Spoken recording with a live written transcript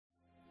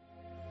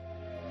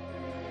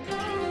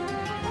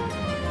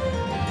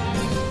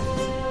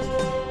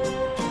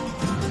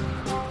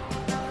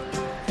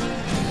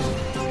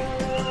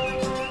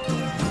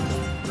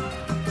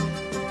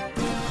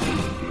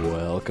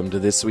welcome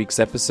to this week's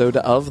episode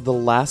of The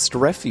Last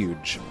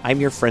Refuge.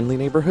 I'm your friendly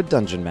neighborhood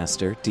dungeon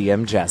master,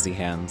 DM Jazzy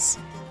Hands.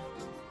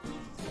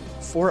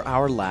 For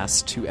our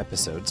last 2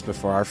 episodes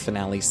before our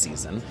finale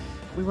season,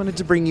 we wanted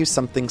to bring you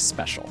something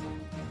special.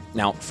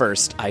 Now,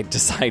 first, I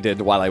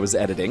decided while I was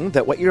editing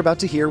that what you're about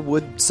to hear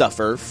would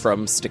suffer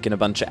from sticking a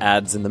bunch of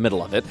ads in the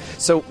middle of it,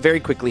 so very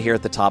quickly here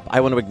at the top,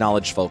 I want to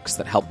acknowledge folks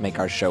that help make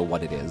our show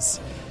what it is.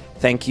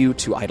 Thank you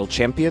to Idle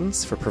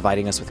Champions for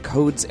providing us with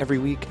codes every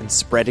week and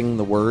spreading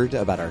the word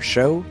about our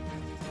show.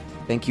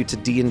 Thank you to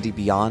D&D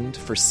Beyond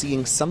for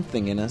seeing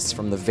something in us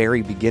from the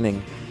very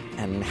beginning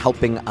and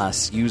helping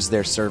us use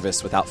their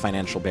service without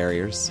financial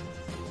barriers.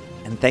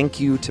 And thank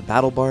you to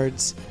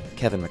BattleBards,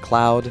 Kevin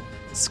MacLeod,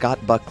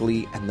 Scott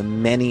Buckley, and the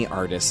many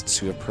artists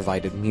who have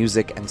provided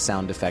music and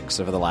sound effects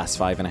over the last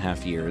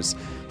 5.5 years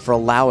for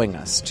allowing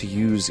us to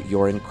use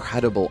your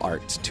incredible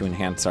art to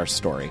enhance our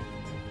story.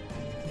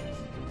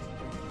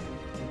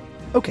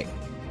 Okay,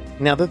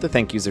 now that the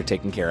thank yous are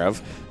taken care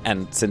of,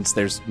 and since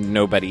there's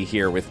nobody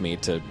here with me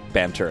to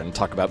banter and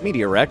talk about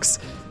Media Rex,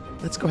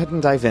 let's go ahead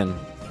and dive in.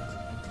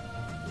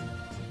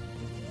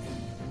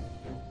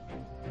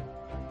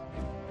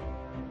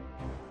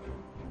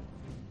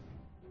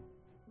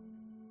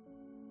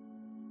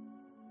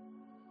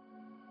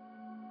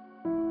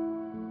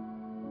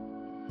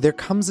 There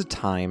comes a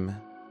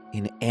time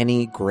in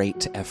any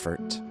great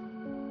effort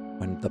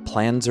when the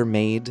plans are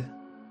made,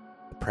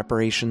 the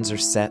preparations are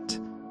set,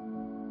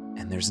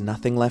 and there's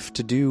nothing left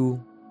to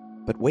do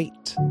but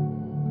wait.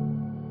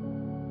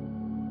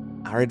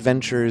 Our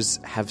adventurers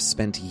have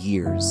spent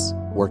years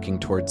working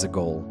towards a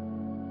goal,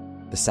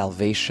 the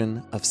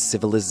salvation of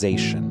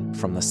civilization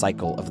from the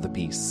cycle of the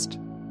beast.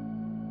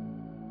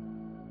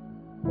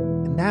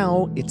 And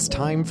now it's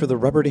time for the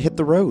rubber to hit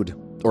the road,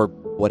 or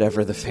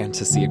whatever the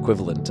fantasy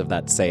equivalent of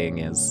that saying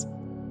is.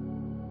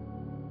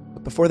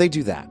 But before they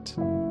do that,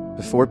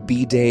 before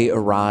B-Day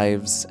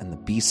arrives and the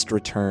beast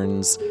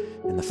returns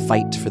and the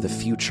fight for the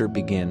future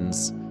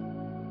begins,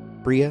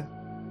 Bria,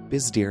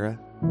 Bizdira,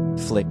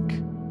 Flick,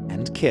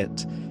 and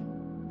Kit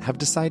have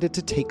decided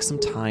to take some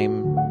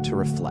time to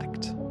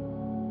reflect.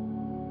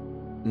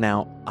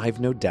 Now, I've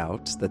no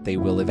doubt that they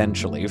will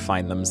eventually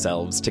find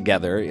themselves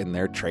together in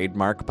their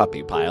trademark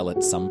puppy pile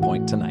at some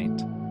point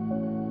tonight.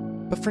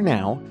 But for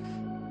now,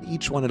 they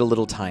each wanted a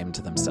little time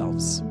to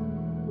themselves.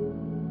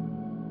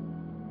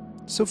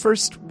 So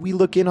first, we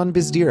look in on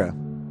Bizdira,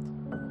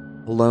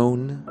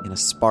 alone in a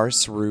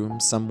sparse room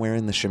somewhere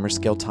in the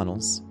Shimmerscale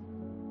tunnels.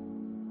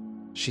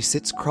 She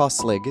sits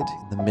cross-legged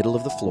in the middle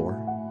of the floor,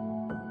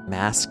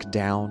 mask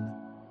down,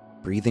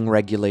 breathing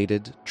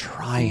regulated,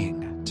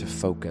 trying to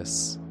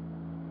focus.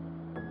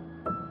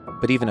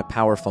 But even a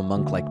powerful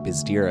monk like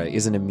Bizdira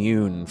isn't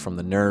immune from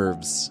the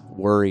nerves,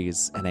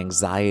 worries, and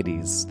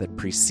anxieties that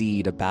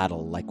precede a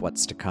battle like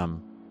what's to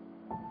come.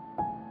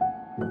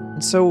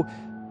 And so,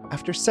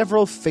 after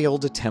several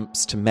failed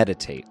attempts to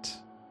meditate,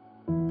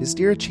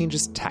 Bizdira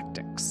changes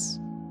tactics.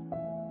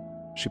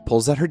 She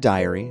pulls out her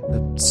diary,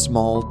 a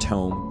small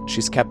tome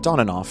she's kept on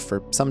and off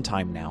for some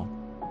time now,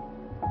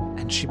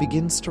 and she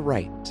begins to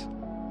write.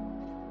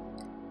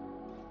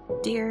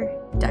 Dear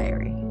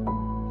Diary,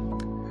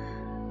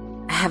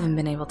 I haven't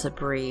been able to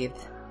breathe.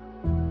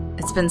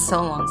 It's been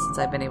so long since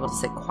I've been able to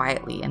sit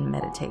quietly and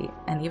meditate,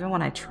 and even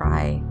when I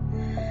try,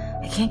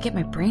 I can't get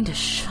my brain to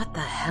shut the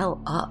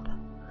hell up.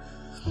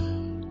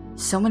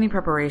 So many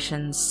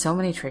preparations, so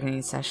many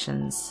training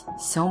sessions,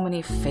 so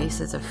many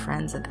faces of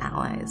friends and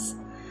allies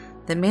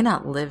that may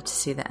not live to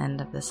see the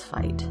end of this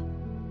fight,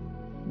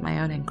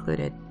 my own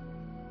included.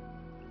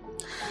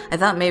 I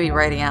thought maybe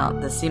writing out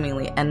the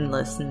seemingly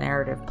endless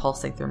narrative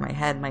pulsing through my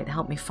head might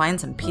help me find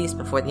some peace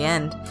before the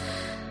end.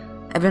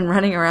 I've been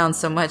running around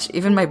so much,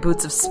 even my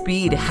boots of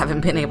speed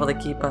haven't been able to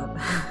keep up.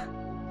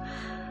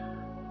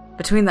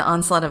 Between the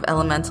onslaught of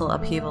elemental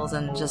upheavals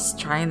and just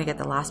trying to get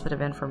the last bit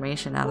of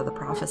information out of the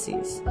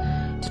prophecies,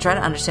 to try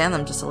to understand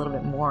them just a little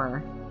bit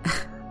more,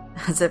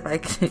 as if I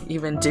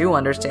even do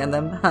understand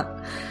them,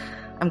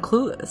 I'm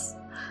clueless.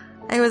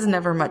 I was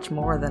never much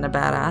more than a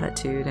bad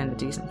attitude and a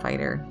decent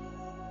fighter.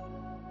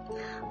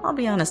 I'll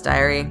be honest,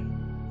 Diary,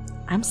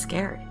 I'm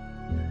scared.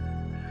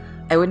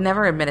 I would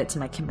never admit it to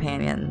my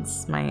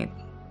companions, my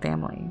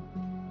family.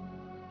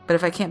 But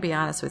if I can't be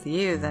honest with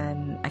you,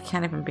 then I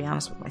can't even be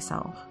honest with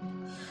myself.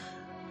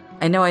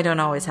 I know I don't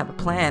always have a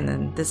plan,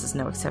 and this is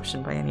no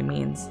exception by any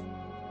means.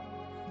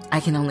 I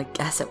can only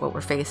guess at what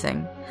we're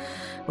facing.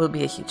 Will it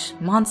be a huge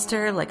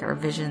monster, like our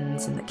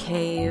visions in the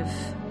cave?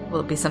 Will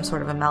it be some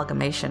sort of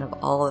amalgamation of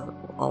all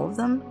of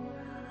them?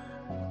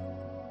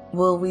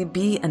 Will we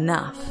be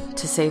enough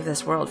to save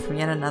this world from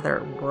yet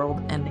another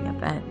world-ending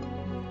event?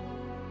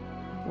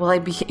 Will I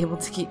be able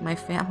to keep my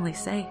family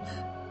safe?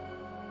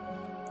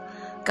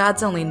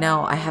 Gods only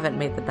know I haven't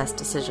made the best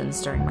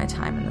decisions during my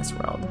time in this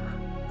world.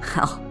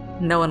 Hell,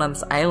 no one on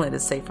this island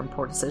is safe from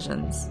poor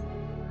decisions.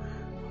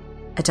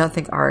 I don't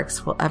think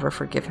Arx will ever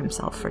forgive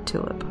himself for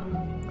Tulip.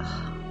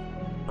 Ugh,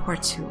 poor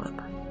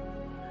Tulip.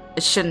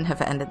 It shouldn't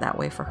have ended that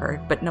way for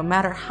her, but no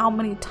matter how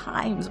many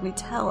times we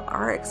tell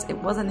Arx it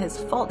wasn't his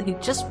fault, he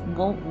just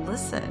won't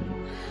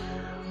listen.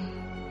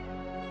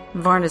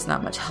 Varna's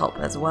not much help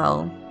as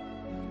well.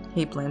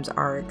 He blames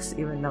Arx,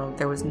 even though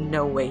there was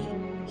no way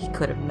he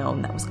could have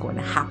known that was going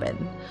to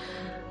happen.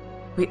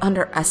 We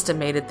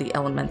underestimated the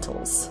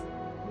elementals.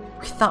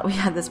 We thought we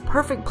had this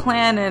perfect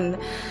plan and...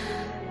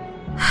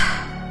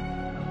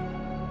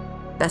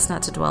 Best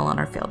not to dwell on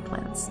our failed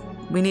plans.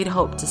 We need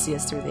hope to see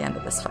us through the end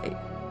of this fight.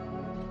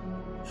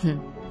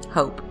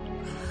 Hope.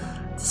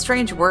 It's a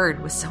strange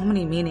word with so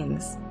many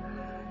meanings.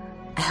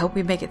 I hope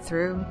we make it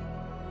through.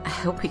 I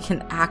hope we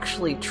can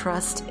actually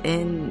trust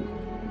in,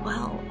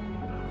 well,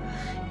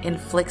 in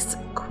Flick's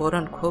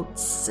quote-unquote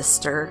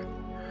sister.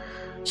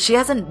 She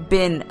hasn't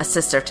been a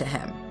sister to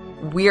him.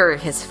 We're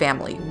his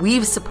family.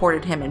 We've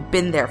supported him and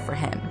been there for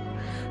him.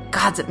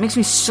 God, it makes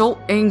me so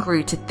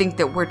angry to think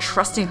that we're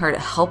trusting her to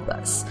help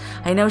us.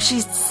 I know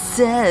she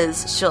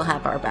says she'll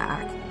have our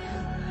back.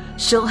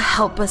 She'll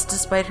help us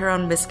despite her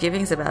own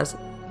misgivings about us.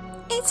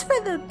 It's for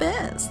the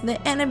best.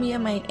 The enemy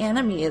of my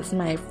enemy is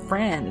my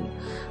friend.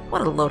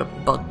 What a load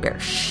of bugbear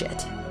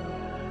shit.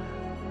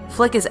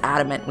 Flick is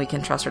adamant we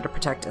can trust her to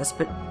protect us,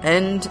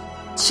 and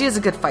she is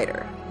a good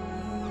fighter.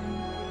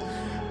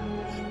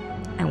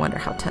 I wonder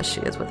how tough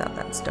she is without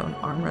that stone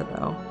armor,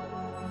 though.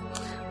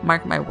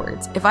 Mark my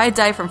words. If I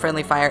die from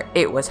friendly fire,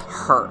 it was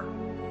her.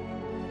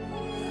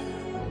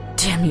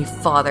 Damn you,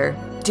 Father.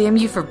 Damn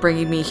you for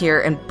bringing me here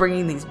and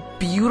bringing these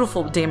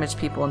beautiful damaged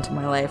people into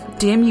my life.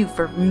 Damn you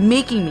for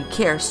making me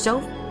care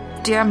so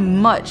damn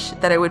much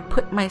that I would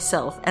put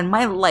myself and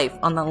my life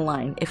on the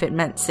line if it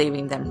meant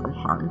saving them from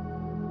harm.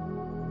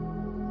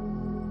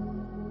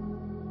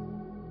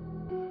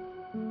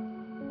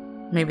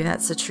 Maybe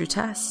that's the true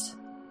test.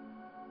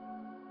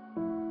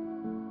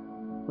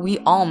 We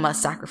all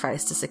must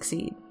sacrifice to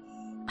succeed.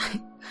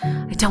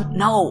 I don't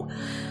know.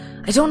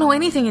 I don't know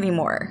anything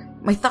anymore.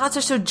 My thoughts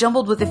are so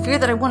jumbled with the fear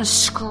that I want to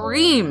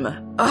scream.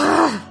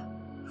 Ugh.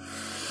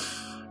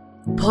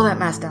 Pull that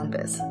mask down,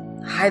 Biz.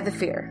 Hide the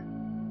fear.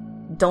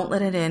 Don't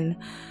let it in.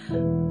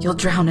 You'll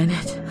drown in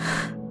it.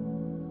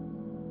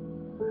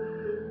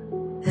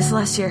 This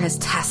last year has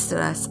tested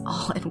us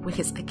all in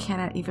ways I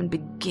cannot even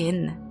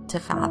begin to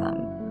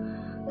fathom.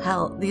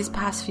 Hell, these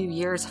past few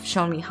years have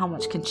shown me how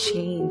much can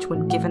change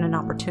when given an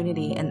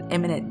opportunity and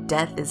imminent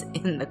death is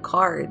in the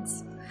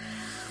cards.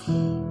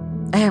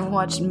 I have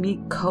watched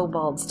meek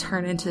kobolds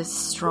turn into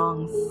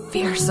strong,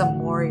 fearsome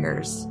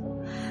warriors.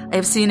 I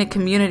have seen a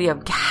community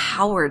of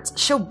cowards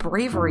show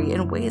bravery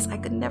in ways I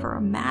could never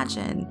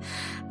imagine.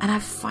 And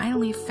I've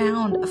finally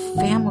found a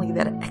family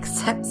that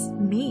accepts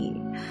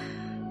me.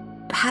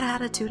 Bad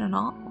attitude and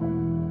all.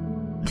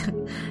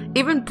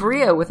 Even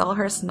Bria, with all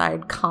her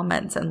snide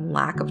comments and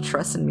lack of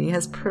trust in me,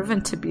 has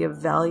proven to be a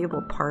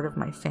valuable part of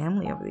my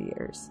family over the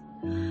years.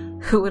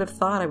 Who would have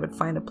thought I would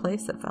find a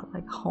place that felt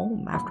like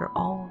home after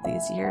all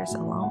these years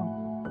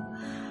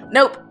alone?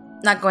 Nope,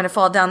 not going to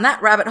fall down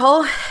that rabbit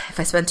hole. If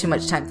I spend too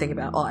much time thinking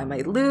about all I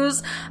might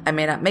lose, I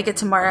may not make it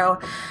tomorrow.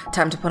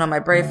 Time to put on my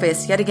brave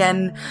face yet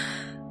again.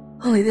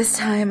 Only this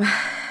time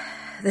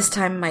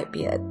might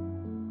be it.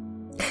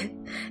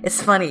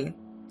 It's funny.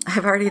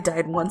 I've already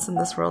died once in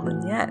this world,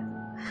 and yet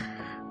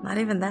not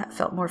even that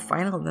felt more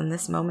final than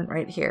this moment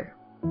right here.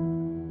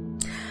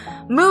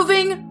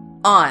 Moving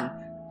on.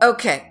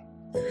 Okay.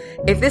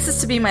 If this is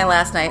to be my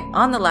last night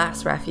on the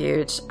last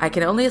refuge, I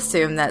can only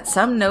assume that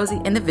some nosy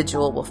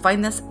individual will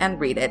find this and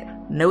read it.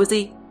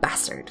 Nosy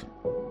bastard.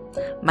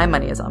 My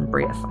money is on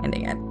Bria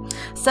finding it.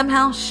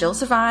 Somehow she'll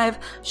survive.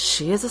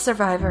 She is a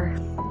survivor.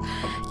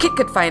 Kit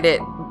could find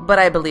it, but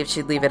I believe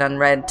she'd leave it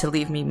unread to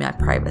leave me my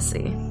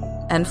privacy.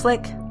 And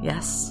Flick,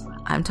 yes,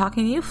 I'm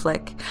talking to you,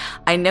 Flick.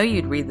 I know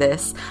you'd read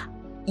this.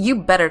 You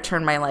better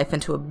turn my life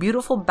into a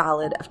beautiful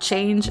ballad of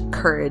change,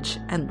 courage,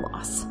 and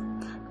loss.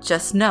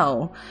 Just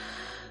know,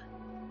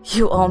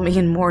 you all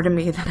mean more to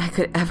me than I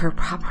could ever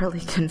properly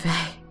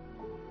convey.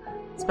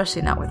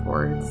 Especially not with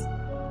words.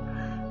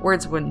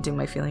 Words wouldn't do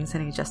my feelings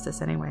any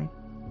justice anyway.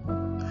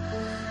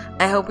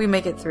 I hope we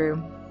make it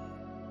through.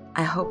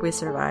 I hope we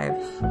survive.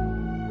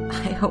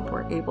 I hope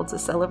we're able to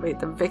celebrate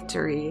the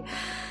victory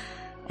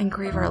and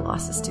grieve our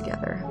losses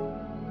together.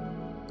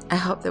 I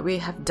hope that we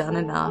have done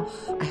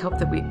enough. I hope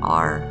that we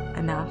are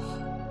enough.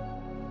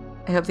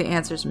 I hope the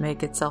answers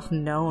make itself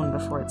known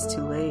before it's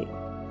too late.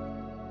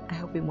 I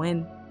hope we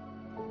win.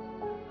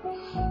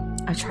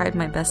 I've tried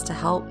my best to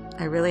help.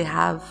 I really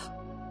have.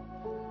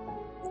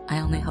 I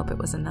only hope it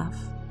was enough.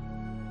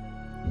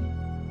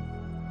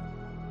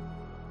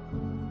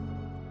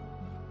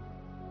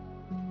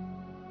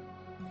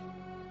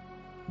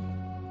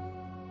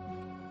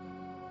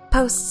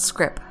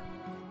 Postscript.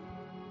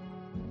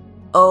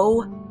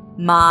 Oh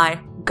my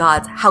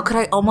God, how could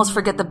I almost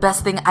forget the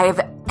best thing I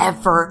have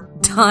ever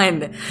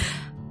done?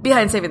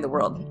 Behind saving the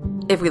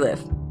world, if we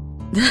live.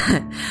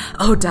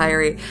 Oh,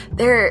 diary,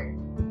 there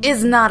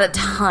is not a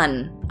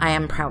ton I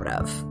am proud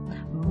of,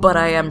 but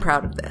I am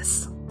proud of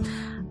this.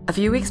 A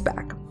few weeks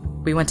back,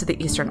 we went to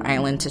the Eastern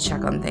Island to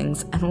check on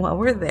things, and while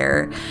we're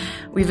there,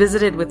 we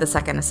visited with the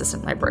second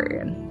assistant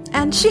librarian,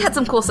 and she had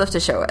some cool stuff to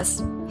show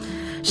us.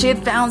 She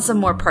had found some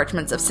more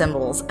parchments of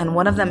symbols, and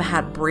one of them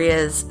had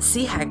Bria's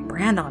sea hag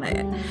brand on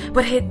it,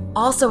 but it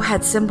also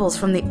had symbols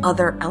from the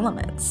other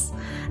elements.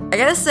 I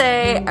gotta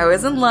say, I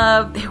was in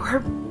love. They were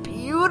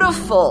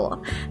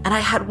beautiful, and I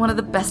had one of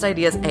the best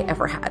ideas I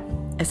ever had.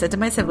 I said to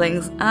my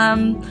siblings,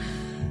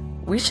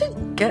 we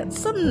should get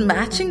some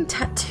matching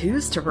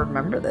tattoos to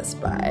remember this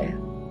by.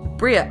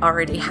 Bria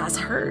already has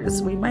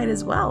hers. We might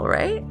as well,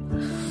 right?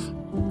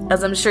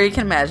 As I'm sure you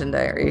can imagine,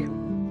 diary,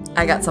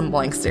 I got some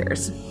blank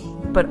stares.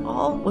 But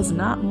all was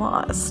not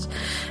lost.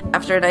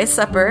 After a nice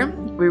supper,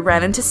 we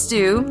ran into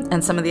Stu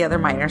and some of the other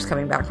miners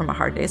coming back from a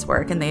hard day's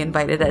work, and they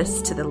invited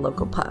us to the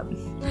local pub.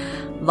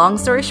 Long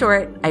story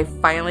short, I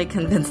finally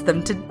convinced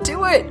them to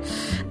do it.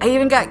 I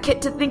even got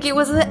Kit to think it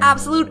was the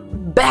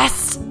absolute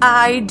best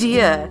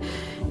idea.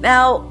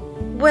 Now,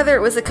 whether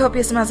it was a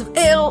copious amount of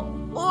ale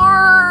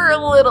or a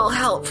little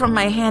help from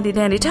my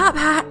handy-dandy top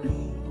hat,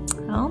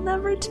 I'll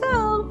never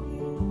tell.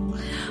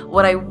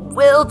 What I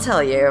will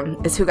tell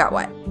you is who got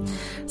what.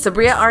 So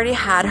Bria already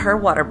had her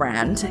water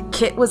brand.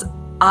 Kit was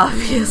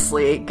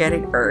obviously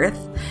getting earth.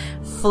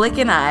 Flick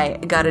and I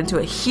got into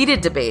a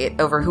heated debate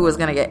over who was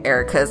going to get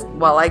air, because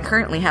while I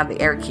currently have the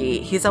air key,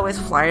 he's always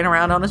flying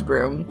around on his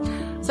broom.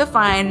 So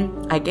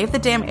fine, I gave the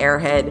damn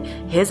airhead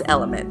his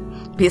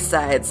element.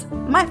 Besides,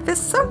 my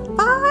fists are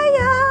fire!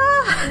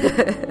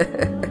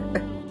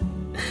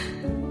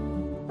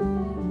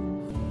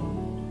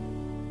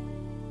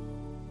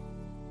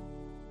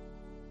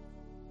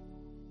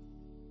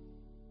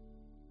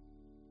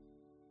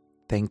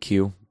 Thank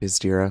you,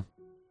 Bizdira.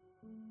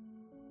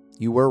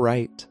 You were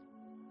right.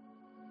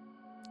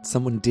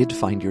 Someone did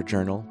find your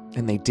journal,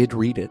 and they did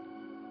read it.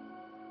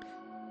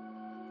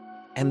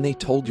 And they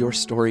told your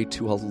story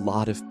to a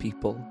lot of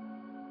people.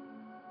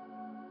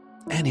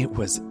 And it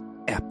was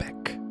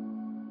epic.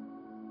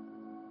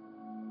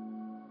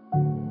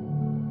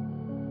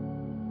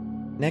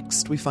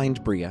 Next, we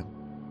find Bria.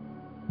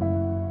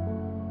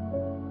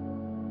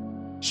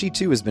 She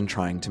too has been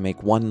trying to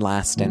make one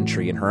last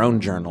entry in her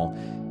own journal.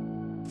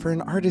 For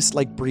an artist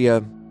like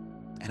Bria,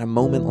 at a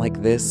moment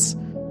like this,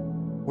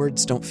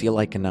 words don't feel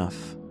like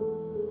enough.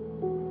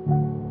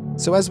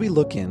 So as we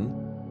look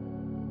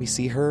in, we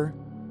see her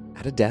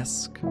at a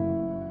desk,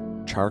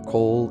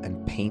 charcoal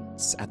and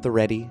paints at the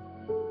ready,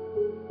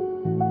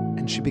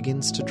 and she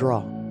begins to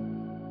draw.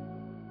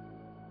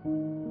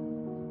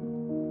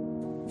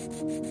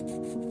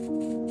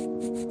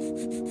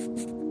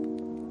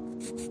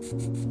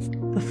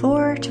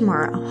 Before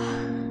tomorrow.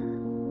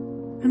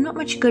 I'm not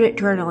much good at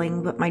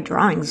journaling, but my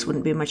drawings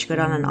wouldn't be much good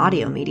on an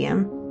audio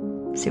medium.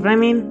 See what I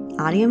mean?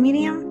 Audio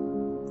medium?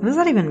 What does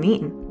that even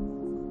mean?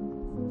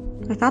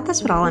 I thought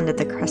this would all end at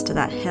the crest of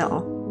that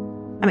hill.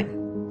 I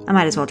mean, I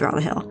might as well draw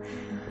the hill.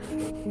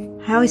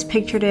 I always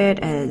pictured it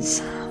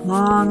as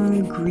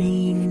long,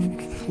 green,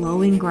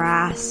 flowing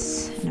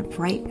grass and a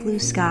bright blue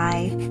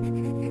sky.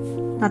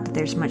 Not that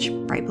there's much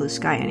bright blue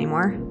sky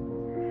anymore.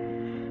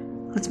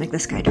 Let's make the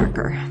sky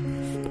darker.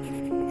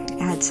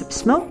 Add some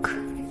smoke.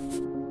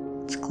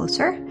 It's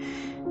closer.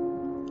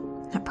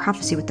 That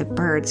prophecy with the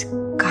birds.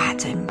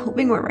 God, I'm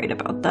hoping we're right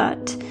about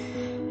that.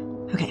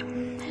 Okay,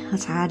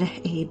 let's add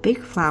a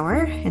big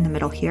flower in the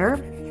middle here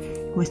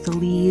with the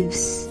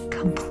leaves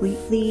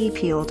completely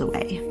peeled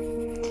away.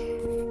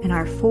 And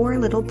our 4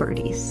 little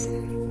birdies.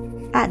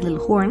 Add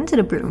little horns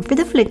and a broom for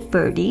the Flick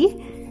birdie.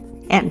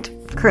 And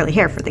curly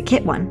hair for the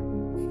Kit one.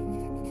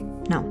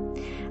 No,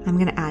 I'm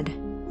going to add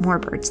more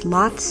birds.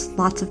 Lots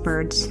of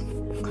birds.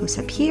 Close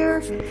up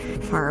here,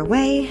 far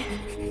away.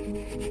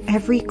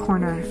 Every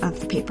corner of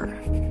the paper.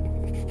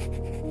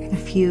 A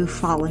few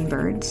fallen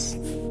birds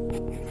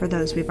for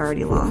those we've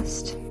already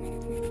lost.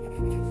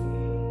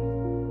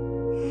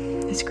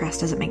 This grass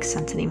doesn't make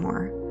sense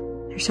anymore.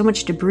 There's so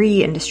much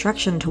debris and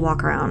destruction to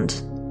walk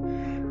around.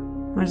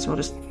 Might as well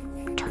just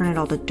turn it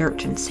all to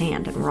dirt and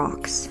sand and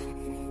rocks.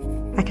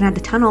 I can add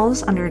the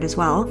tunnels under it as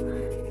well.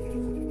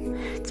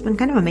 It's been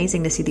kind of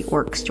amazing to see the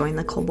orcs join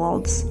the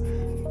kobolds.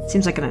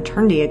 Seems like an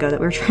eternity ago that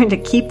we were trying to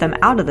keep them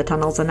out of the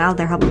tunnels, and now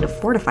they're helping to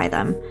fortify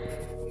them.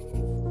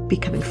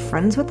 Becoming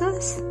friends with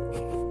us?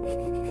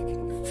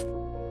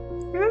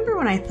 Remember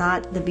when I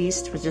thought the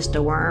beast was just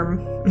a worm?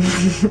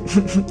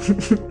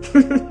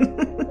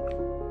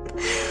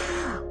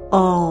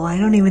 Oh, I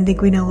don't even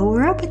think we know what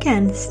we're up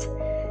against.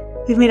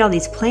 We've made all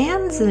these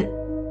plans, and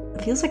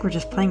it feels like we're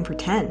just playing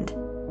pretend.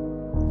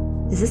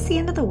 Is this the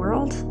end of the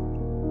world?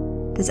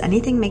 Does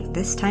anything make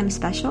this time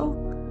special?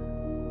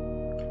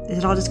 Is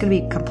it all just going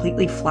to be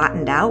completely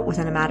flattened out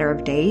within a matter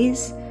of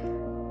days?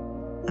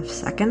 Of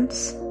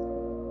seconds?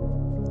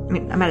 I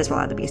mean, I might as well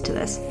add the beast to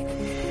this.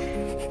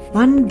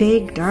 One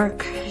big,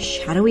 dark,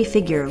 shadowy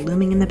figure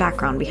looming in the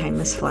background behind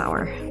this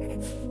flower.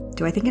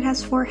 Do I think it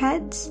has 4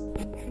 heads?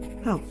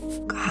 Oh,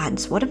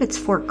 gods, what if it's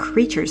 4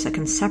 creatures that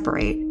can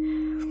separate?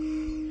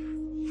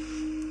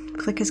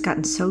 Click has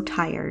gotten so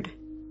tired.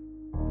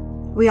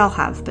 We all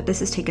have, but this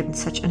has taken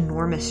such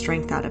enormous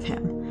strength out of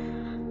him.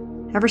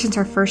 Ever since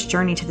our first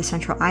journey to the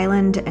Central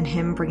Island and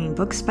him bringing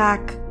books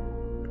back,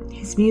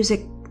 his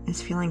music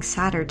is feeling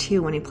sadder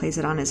too when he plays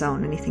it on his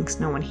own and he thinks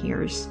no one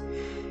hears.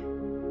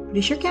 But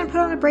he sure can put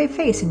on a brave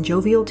face and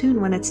jovial tune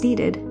when it's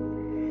needed.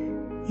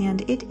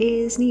 And it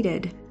is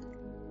needed.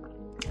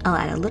 I'll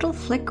add a little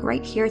flick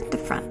right here at the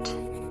front.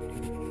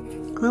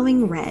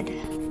 Glowing red.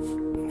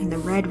 And the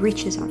red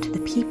reaches out to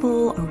the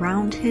people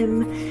around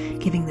him,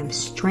 giving them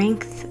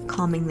strength,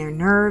 calming their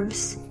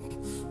nerves,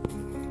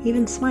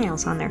 even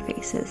smiles on their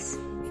faces.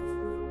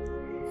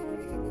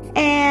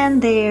 And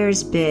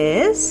there's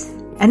Biz.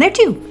 And there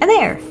too, and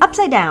there,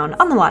 upside down,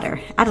 on the water.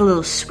 Add a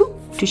little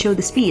swoop to show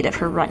the speed of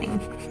her running.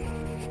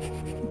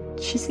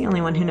 She's the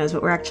only one who knows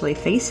what we're actually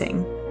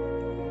facing.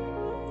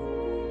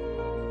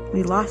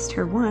 We lost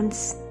her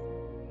once.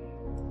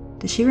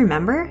 Does she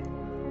remember?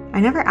 I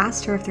never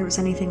asked her if there was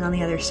anything on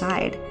the other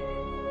side.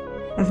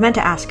 I've meant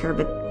to ask her,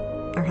 but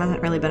there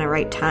hasn't really been a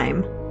right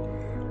time.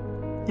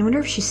 I wonder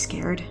if she's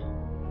scared.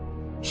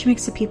 She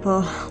makes the people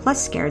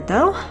less scared,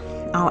 though.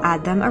 I'll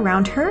add them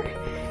around her,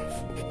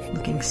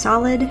 looking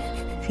solid,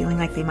 feeling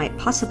like they might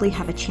possibly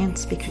have a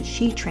chance because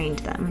she trained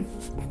them.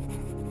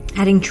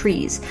 Adding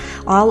trees.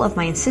 All of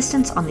my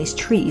insistence on these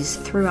trees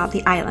throughout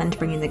the island,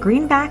 bringing the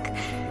green back.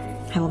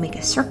 I will make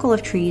a circle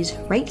of trees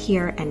right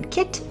here and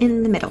Kit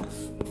in the middle.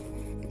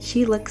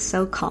 She looks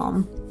so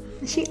calm.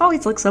 She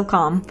always looks so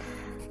calm.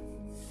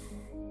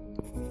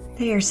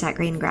 There's that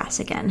green grass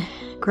again.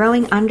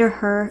 Growing under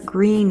her,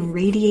 green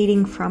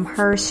radiating from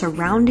her,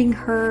 surrounding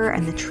her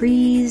and the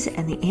trees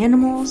and the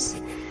animals.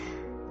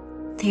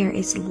 There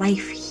is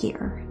life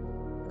here.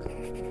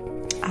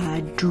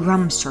 A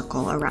drum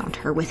circle around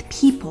her with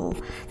people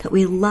that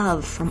we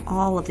love from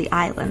all of the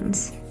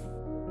islands.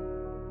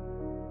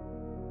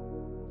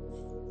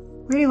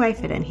 Where do I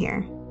fit in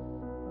here?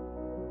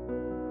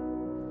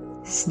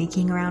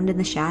 Sneaking around in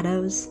the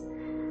shadows,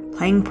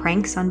 playing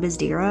pranks on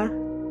Bizdira.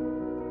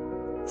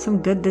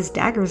 Some good this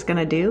dagger's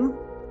gonna do.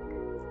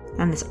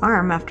 And this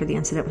arm after the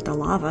incident with the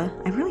lava.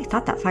 I really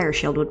thought that fire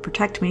shield would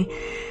protect me.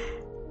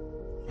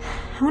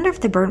 I wonder if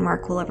the burn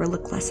mark will ever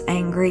look less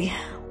angry.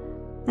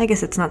 I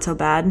guess it's not so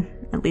bad.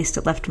 At least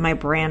it left my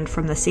brand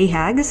from the sea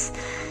hags.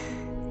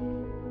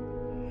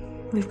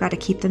 We've got to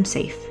keep them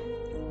safe.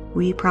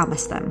 We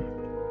promise them.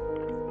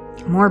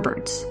 More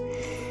birds.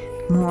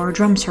 More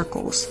drum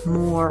circles.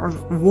 More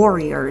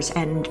warriors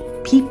and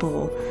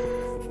people.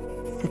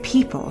 The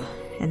people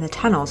in the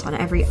tunnels on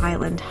every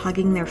island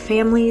hugging their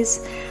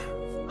families.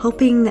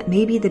 Hoping that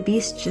maybe the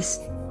beast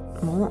just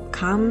won't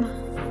come.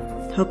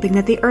 Hoping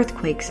that the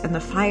earthquakes and the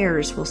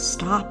fires will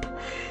stop.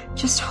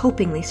 Just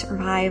hoping they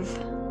survive.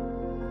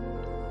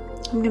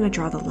 I'm going to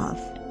draw the love.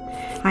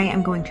 I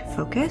am going to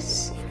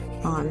focus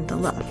on the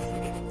love.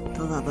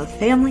 The love of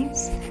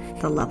families,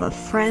 the love of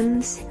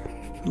friends,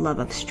 the love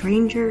of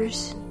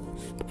strangers.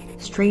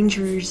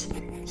 Strangers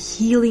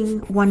healing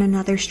one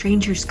another,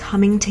 strangers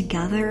coming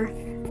together,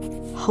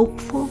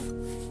 hopeful.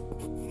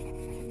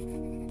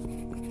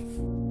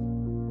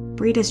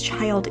 Brida's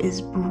child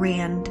is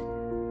brand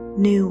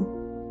new.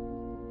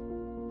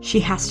 She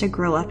has to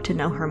grow up to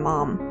know her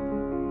mom.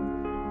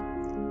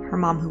 Her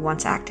mom who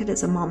once acted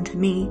as a mom to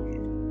me.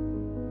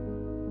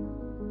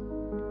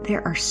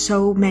 There are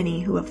so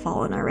many who have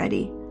fallen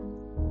already.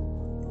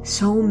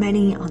 So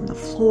many on the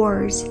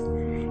floors,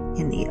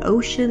 in the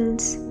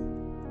oceans.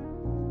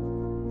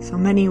 So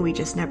many we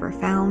just never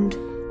found.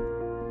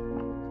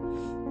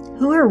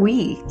 Who are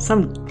we?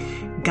 Some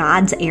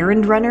God's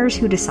errand runners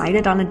who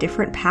decided on a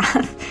different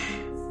path?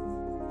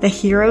 The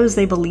heroes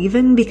they believe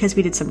in because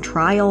we did some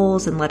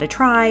trials and led a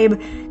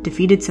tribe,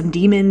 defeated some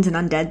demons and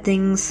undead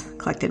things,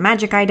 collected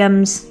magic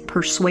items,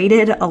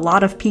 persuaded a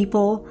lot of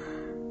people.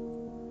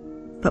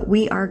 But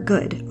we are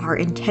good. Our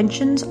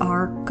intentions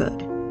are good.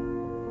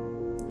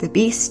 The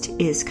beast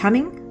is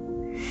coming.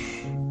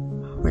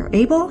 We're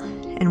able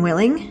and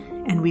willing,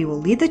 and we will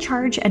lead the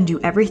charge and do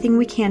everything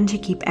we can to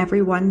keep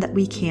everyone that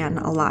we can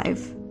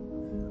alive.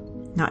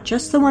 Not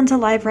just the ones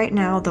alive right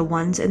now, the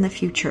ones in the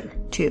future,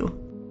 too.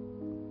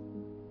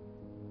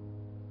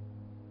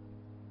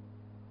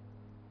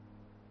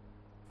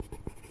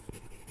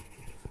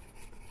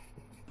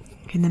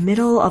 In the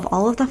middle of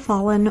all of the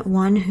fallen,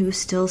 one who's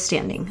still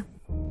standing.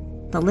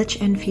 The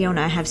Lich and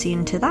Fiona have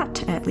seen to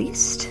that, at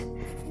least.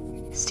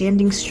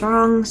 Standing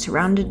strong,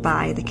 surrounded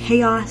by the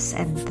chaos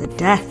and the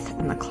death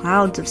and the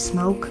clouds of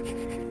smoke.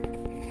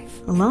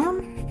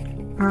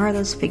 Alone? Or are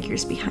those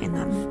figures behind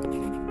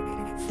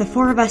them? The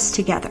four of us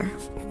together.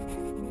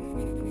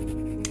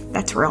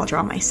 That's where I'll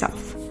draw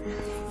myself.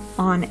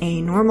 On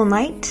a normal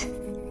night,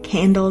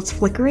 candles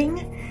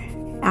flickering,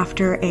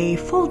 after a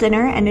full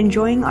dinner and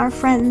enjoying our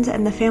friends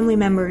and the family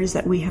members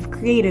that we have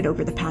created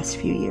over the past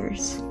few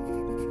years.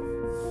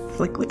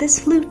 Flick with his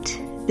flute,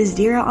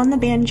 Bizdira on the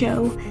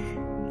banjo,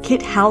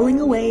 Kit howling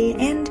away,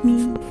 and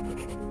me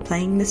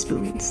playing the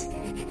spoons.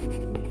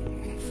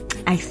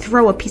 I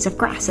throw a piece of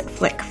grass at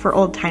Flick for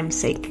old time's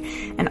sake,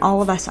 and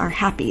all of us are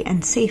happy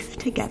and safe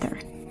together.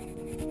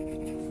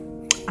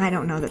 I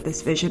don't know that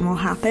this vision will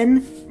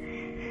happen.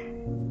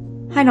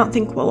 I don't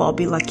think we'll all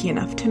be lucky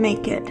enough to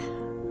make it.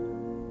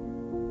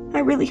 I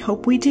really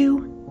hope we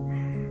do.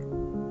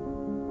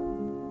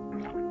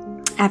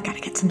 I've got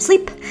to get some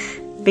sleep.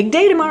 Big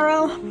day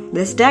tomorrow.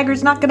 This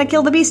dagger's not gonna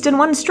kill the beast in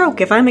one stroke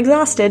if I'm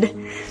exhausted.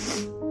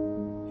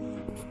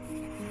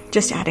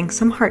 Just adding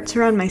some hearts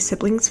around my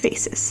siblings'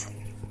 faces.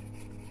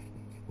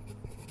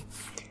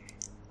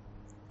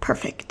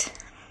 Perfect.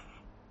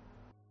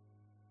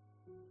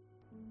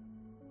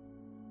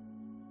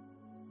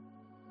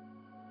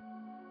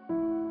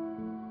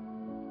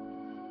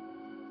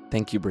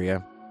 Thank you,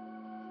 Bria.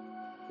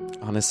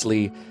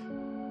 Honestly,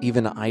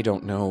 even I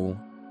don't know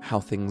how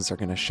things are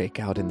going to shake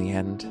out in the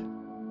end.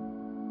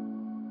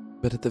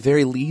 But at the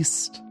very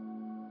least,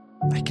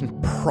 I can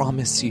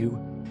promise you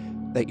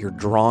that your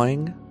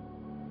drawing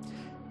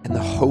and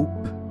the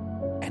hope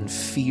and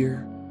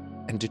fear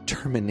and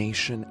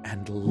determination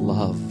and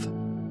love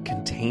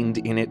contained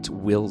in it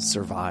will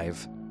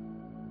survive.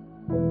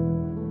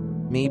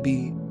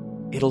 Maybe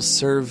it'll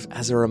serve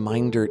as a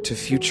reminder to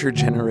future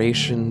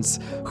generations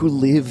who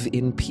live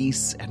in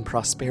peace and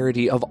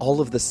prosperity of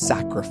all of the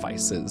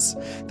sacrifices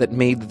that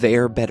made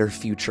their better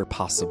future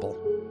possible.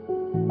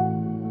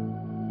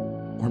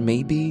 Or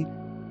maybe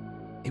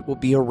it will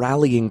be a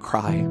rallying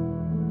cry,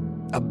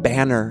 a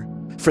banner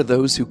for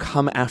those who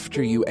come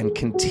after you and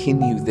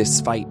continue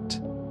this fight.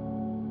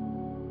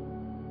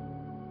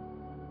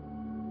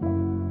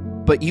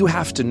 But you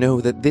have to know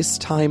that this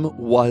time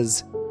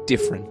was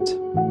different.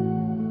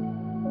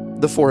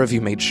 The four of you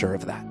made sure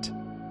of that.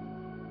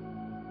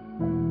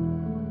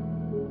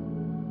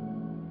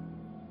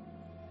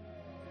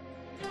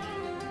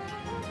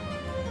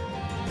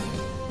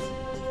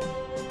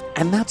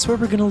 And that's where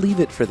we're going to leave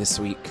it for this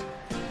week.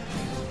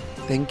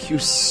 Thank you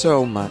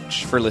so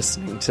much for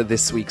listening to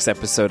this week's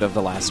episode of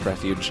The Last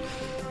Refuge.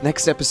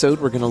 Next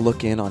episode, we're going to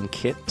look in on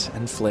Kit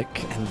and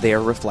Flick and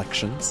their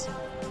reflections.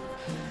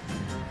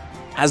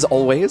 As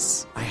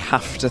always, I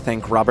have to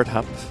thank Robert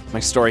Hupp, my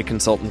story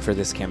consultant for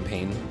this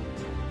campaign.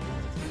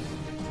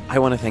 I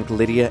want to thank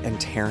Lydia and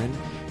Taryn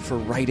for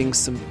writing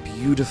some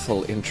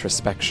beautiful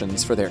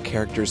introspections for their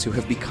characters who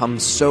have become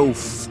so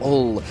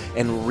full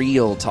and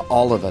real to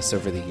all of us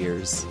over the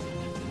years.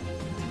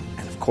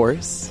 And of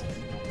course,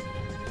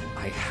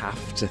 I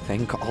have to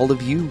thank all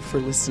of you for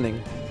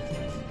listening.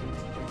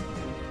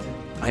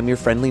 I'm your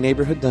friendly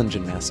neighborhood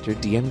dungeon master,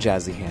 DM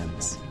Jazzy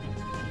Hands.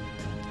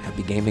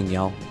 Happy gaming,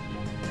 y'all.